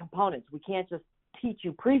are 3 components. We can't just teach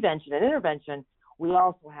you prevention and intervention. We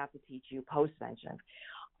also have to teach you postvention.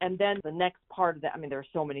 And then the next part of that, there are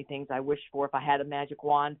so many things I wish for if I had a magic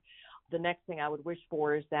wand. The next thing I would wish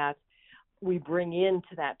for is that we bring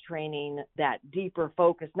into that training that deeper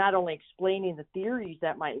focus, not only explaining the theories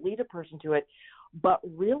that might lead a person to it, but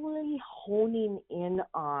really honing in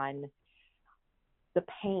on the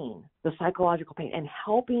pain, the psychological pain, and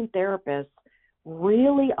helping therapists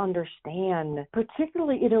really understand,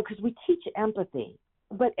 particularly, because we teach empathy.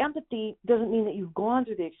 But empathy doesn't mean that you've gone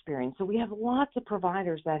through the experience. So we have lots of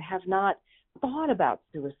providers that have not thought about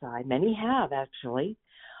suicide. Many have, actually.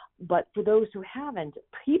 But for those who haven't,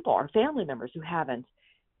 people or family members who haven't,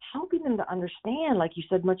 helping them to understand, like you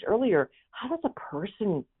said much earlier, how does a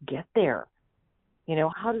person get there?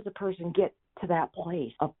 How does a person get to that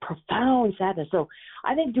place of profound sadness? So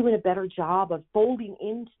I think doing a better job of folding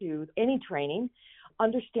into any training,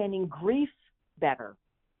 understanding grief better,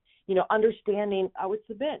 understanding, I would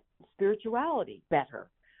submit, spirituality better,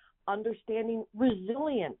 understanding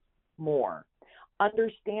resilience more,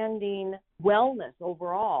 understanding wellness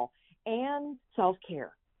overall, and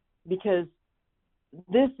self-care. Because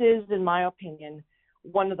this is, in my opinion,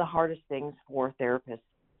 one of the hardest things for therapists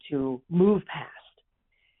to move past.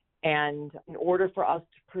 And in order for us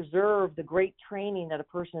to preserve the great training that a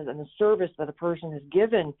person is and the service that a person has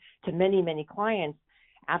given to many, many clients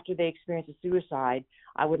after they experience a suicide,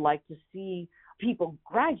 I would like to see people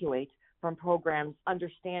graduate from programs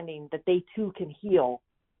understanding that they too can heal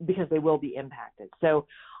because they will be impacted. So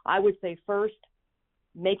I would say first,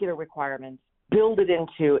 make it a requirement, build it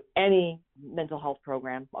into any mental health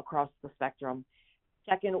program across the spectrum.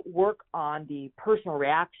 Second, work on the personal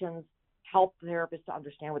reactions, help the therapist to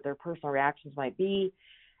understand what their personal reactions might be.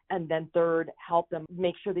 And then third, help them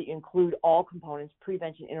make sure that you include all components,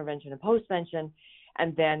 prevention, intervention, and postvention.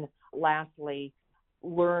 And then lastly,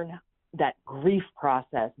 learn that grief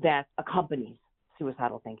process that accompanies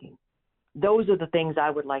suicidal thinking. Those are the things I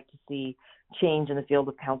would like to see change in the field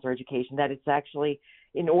of counselor education, that it's actually,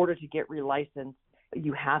 in order to get relicensed,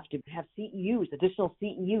 you have to have CEUs, additional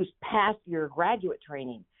CEUs past your graduate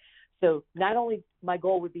training. So not only my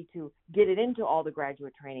goal would be to get it into all the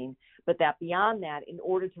graduate training, but that beyond that, in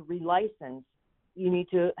order to relicense, you need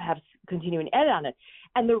to have continuing ed on it.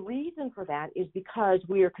 And the reason for that is because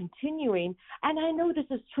we are continuing, and I know this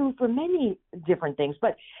is true for many different things,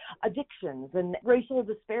 but addictions and racial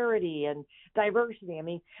disparity and diversity.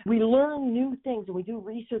 We learn new things and we do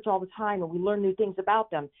research all the time and we learn new things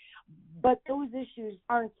about them. But those issues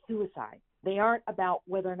aren't suicide. They aren't about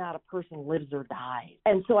whether or not a person lives or dies.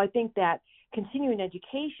 And so I think that continuing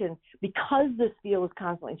education, because this field is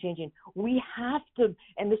constantly changing, we have to,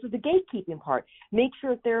 and this is the gatekeeping part, make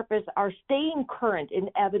sure therapists are staying current in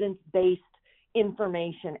evidence-based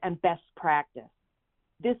information and best practice.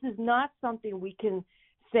 This is not something we can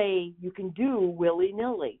say you can do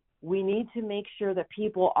willy-nilly. We need to make sure that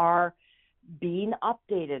people are being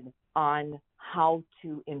updated on how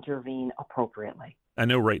to intervene appropriately. I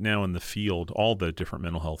know right now in the field, all the different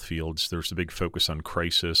mental health fields, there's a big focus on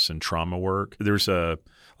crisis and trauma work. There's an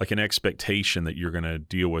expectation that you're going to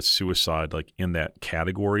deal with suicide in that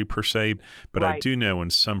category per se. But right. I do know in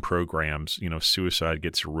some programs, suicide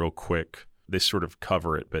gets real quick. They sort of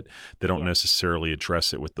cover it, but they don't necessarily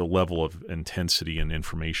address it with the level of intensity and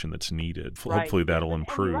information that's needed. Right. Hopefully that'll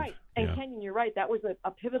improve. And Kenyon, you're right. That was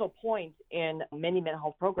a pivotal point in many mental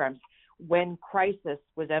health programs when crisis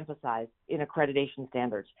was emphasized in accreditation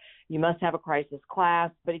standards. You must have a crisis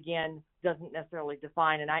class, but again, doesn't necessarily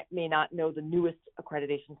define, and I may not know the newest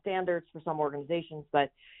accreditation standards for some organizations,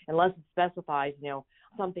 but unless it specifies,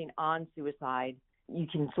 something on suicide, you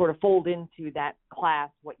can sort of fold into that class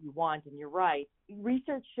what you want. And you're right.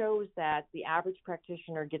 Research shows that the average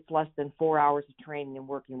practitioner gets less than 4 hours of training in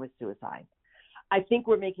working with suicide. I think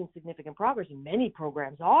we're making significant progress, and many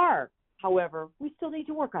programs are. However, we still need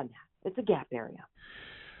to work on that. It's a gap area.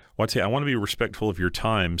 Well, I want to be respectful of your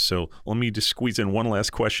time, so let me just squeeze in one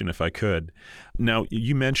last question if I could. Now,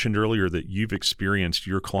 you mentioned earlier that you've experienced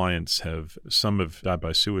your clients some have died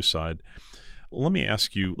by suicide. Let me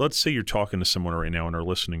ask you, let's say you're talking to someone right now in our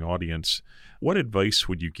listening audience. What advice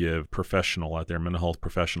would you give a professional out there, mental health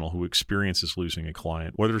professional who experiences losing a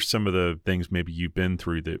client? What are some of the things maybe you've been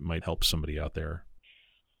through that might help somebody out there?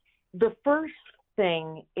 The first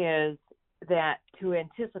thing is that to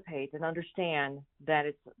anticipate and understand that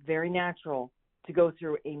it's very natural to go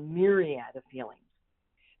through a myriad of feelings.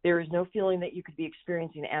 There is no feeling that you could be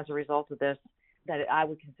experiencing as a result of this that I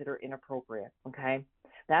would consider inappropriate, okay?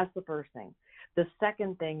 That's the first thing. The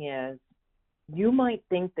second thing is you might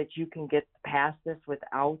think that you can get past this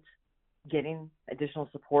without getting additional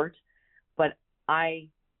support, but I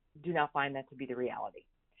do not find that to be the reality.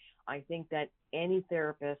 I think that any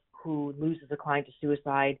therapist who loses a client to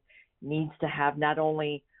suicide needs to have not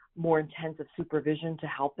only more intensive supervision to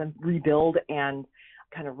help them rebuild and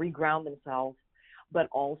kind of reground themselves, but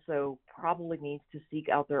also probably needs to seek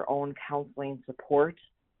out their own counseling support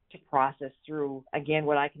to process through, again,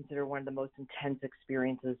 what I consider one of the most intense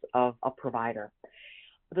experiences of a provider.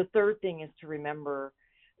 The third thing is to remember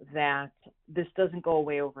that this doesn't go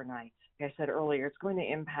away overnight. Like I said earlier, it's going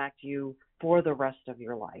to impact you for the rest of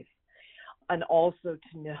your life. And also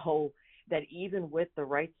to know that even with the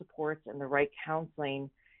right supports and the right counseling,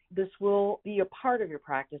 this will be a part of your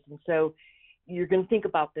practice. And so you're going to think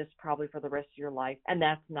about this probably for the rest of your life, and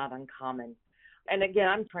that's not uncommon. And again,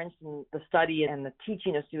 I'm entrenched in the study and the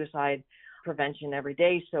teaching of suicide prevention every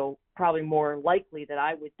day, so probably more likely that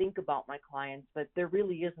I would think about my clients, but there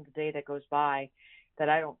really isn't a day that goes by that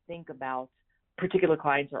I don't think about particular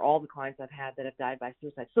clients or all the clients I've had that have died by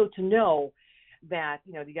suicide. So to know that,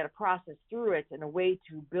 you got to process through it in a way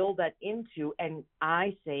to build that into, and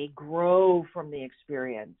I say grow from the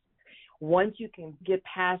experience. Once you can get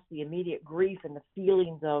past the immediate grief and the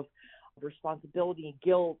feelings of responsibility,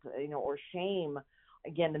 guilt, or shame,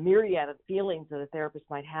 again, the myriad of feelings that a therapist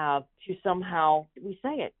might have, to somehow, we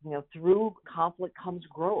say it, through conflict comes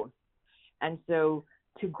growth. And so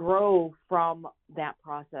to grow from that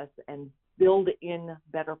process and build in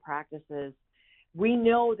better practices. We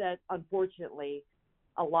know that, unfortunately,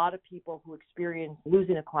 a lot of people who experience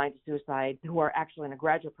losing a client to suicide who are actually in a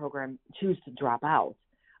graduate program choose to drop out.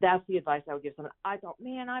 That's the advice I would give someone. I thought,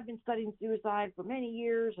 man, I've been studying suicide for many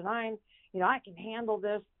years, and I can handle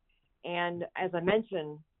this. And as I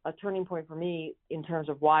mentioned, a turning point for me in terms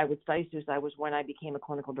of why I would study suicide was when I became a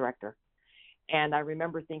clinical director. And I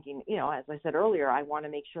remember thinking, as I said earlier, I want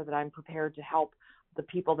to make sure that I'm prepared to help the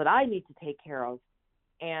people that I need to take care of.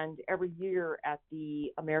 And every year at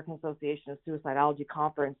the American Association of Suicidality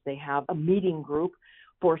conference, they have a meeting group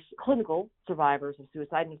for clinical survivors of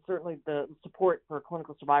suicide. And certainly the support for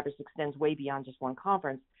clinical survivors extends way beyond just one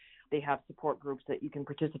conference. They have support groups that you can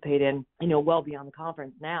participate in, well beyond the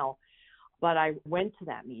conference now. But I went to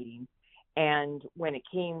that meeting, and when it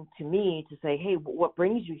came to me to say, hey, what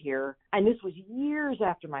brings you here? And this was years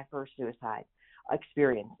after my first suicide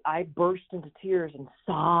experience. I burst into tears and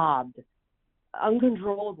sobbed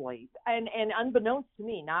uncontrollably. And unbeknownst to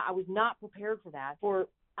me, I was not prepared for that for,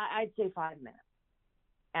 I'd say, 5 minutes.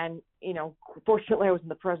 And, fortunately, I was in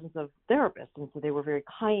the presence of therapists, and so they were very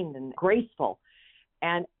kind and graceful.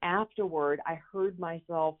 And afterward, I heard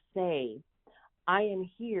myself say, I am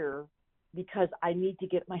here because I need to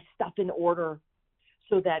get my stuff in order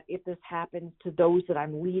so that if this happens to those that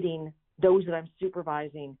I'm leading, those that I'm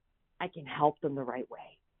supervising, I can help them the right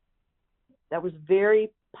way. That was a very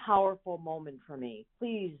powerful moment for me.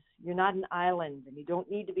 Please, you're not an island, and you don't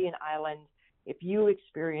need to be an island. If you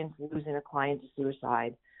experience losing a client to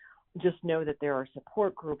suicide, just know that there are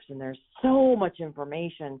support groups and there's so much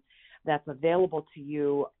information that's available to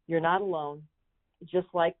you. You're not alone. Just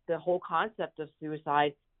like the whole concept of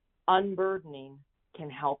suicide, unburdening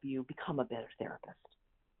can help you become a better therapist.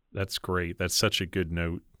 That's great. That's such a good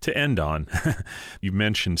note to end on. You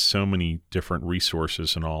mentioned so many different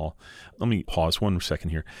resources and all. Let me pause 1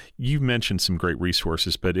 second here. You've mentioned some great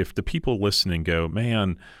resources, but if the people listening go,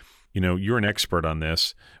 man, you're an expert on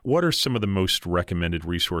this, what are some of the most recommended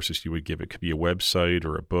resources you would give? It could be a website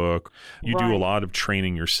or a book. You do a lot of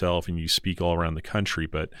training yourself and you speak all around the country,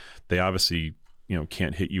 but they obviously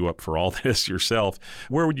can't hit you up for all this yourself.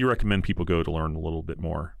 Where would you recommend people go to learn a little bit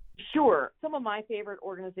more? Sure. Some of my favorite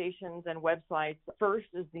organizations and websites, first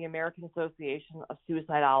is the American Association of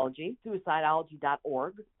Suicidality,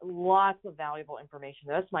 suicidality.org. Lots of valuable information.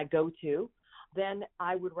 That's my go-to. Then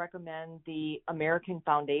I would recommend the American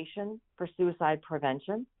Foundation for Suicide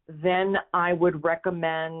Prevention. Then I would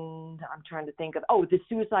recommend, the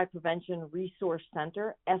Suicide Prevention Resource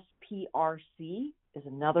Center, SPRC, is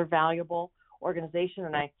another valuable organization.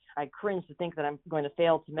 And I cringe to think that I'm going to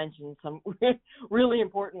fail to mention some really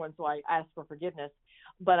important ones, so I ask for forgiveness.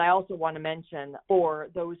 But I also want to mention, for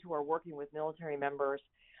those who are working with military members,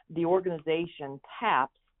 the organization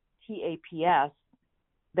TAPS, TAPS,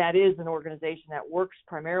 that is an organization that works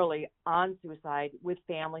primarily on suicide with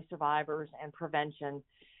family survivors and prevention.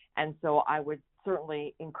 And so I would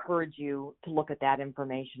certainly encourage you to look at that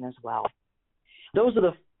information as well. Those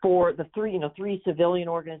are three civilian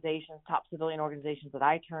organizations, top civilian organizations that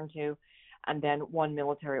I turn to, and then one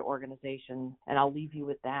military organization, and I'll leave you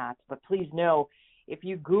with that. But please know, if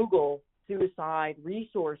you Google suicide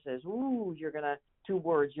resources, you're going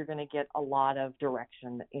to get a lot of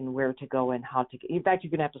direction in where to go and how to get. In fact,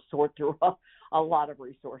 you're going to have to sort through a lot of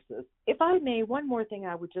resources. If I may, one more thing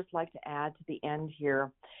I would just like to add to the end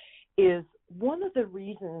here is one of the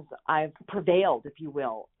reasons I've prevailed, if you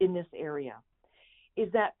will, in this area is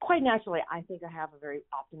that quite naturally, I think I have a very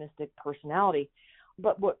optimistic personality,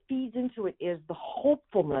 but what feeds into it is the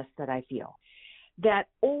hopefulness that I feel. That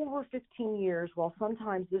over 15 years, while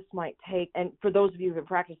sometimes this might take, and for those of you who have been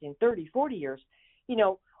practicing 30, 40 years,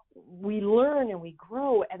 we learn and we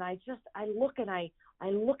grow, and I look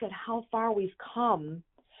at how far we've come,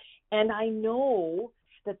 and I know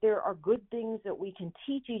that there are good things that we can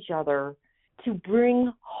teach each other to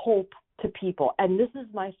bring hope to people. And this is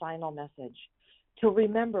my final message, to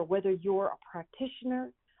remember, whether you're a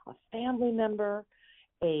practitioner, a family member,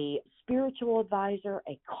 a spiritual advisor,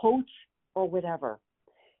 a coach, or whatever,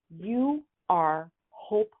 you are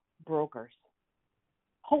hope brokers.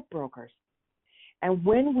 Hope brokers. And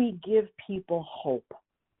when we give people hope,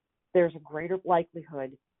 there's a greater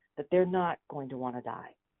likelihood that they're not going to want to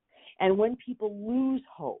die. And when people lose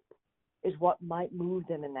hope is what might move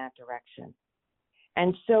them in that direction.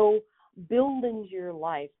 And so build into your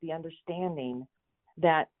life the understanding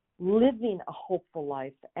that living a hopeful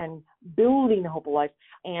life and building a hopeful life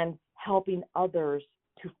and helping others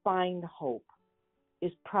to find hope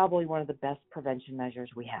is probably one of the best prevention measures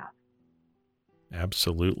we have.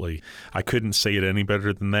 Absolutely. I couldn't say it any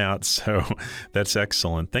better than that, so that's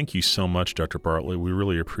excellent. Thank you so much, Dr. Bartlett. We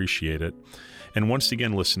really appreciate it. And once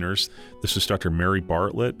again, listeners, this is Dr. Mary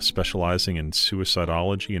Bartlett, specializing in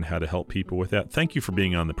suicidology and how to help people with that. Thank you for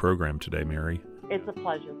being on the program today, Mary. It's a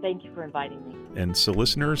pleasure. Thank you for inviting me. And so,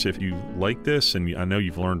 listeners, if you like this, and I know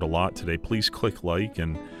you've learned a lot today, please click like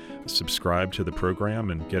and subscribe to the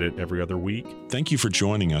program and get it every other week. Thank you for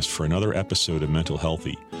joining us for another episode of Mental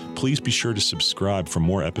Healthy. Please be sure to subscribe for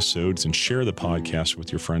more episodes and share the podcast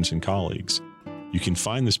with your friends and colleagues. You can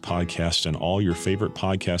find this podcast on all your favorite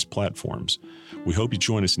podcast platforms. We hope you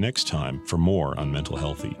join us next time for more on Mental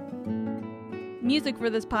Healthy. Music for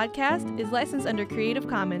this podcast is licensed under Creative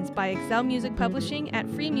Commons by Excel Music Publishing at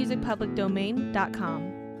freemusicpublicdomain.com.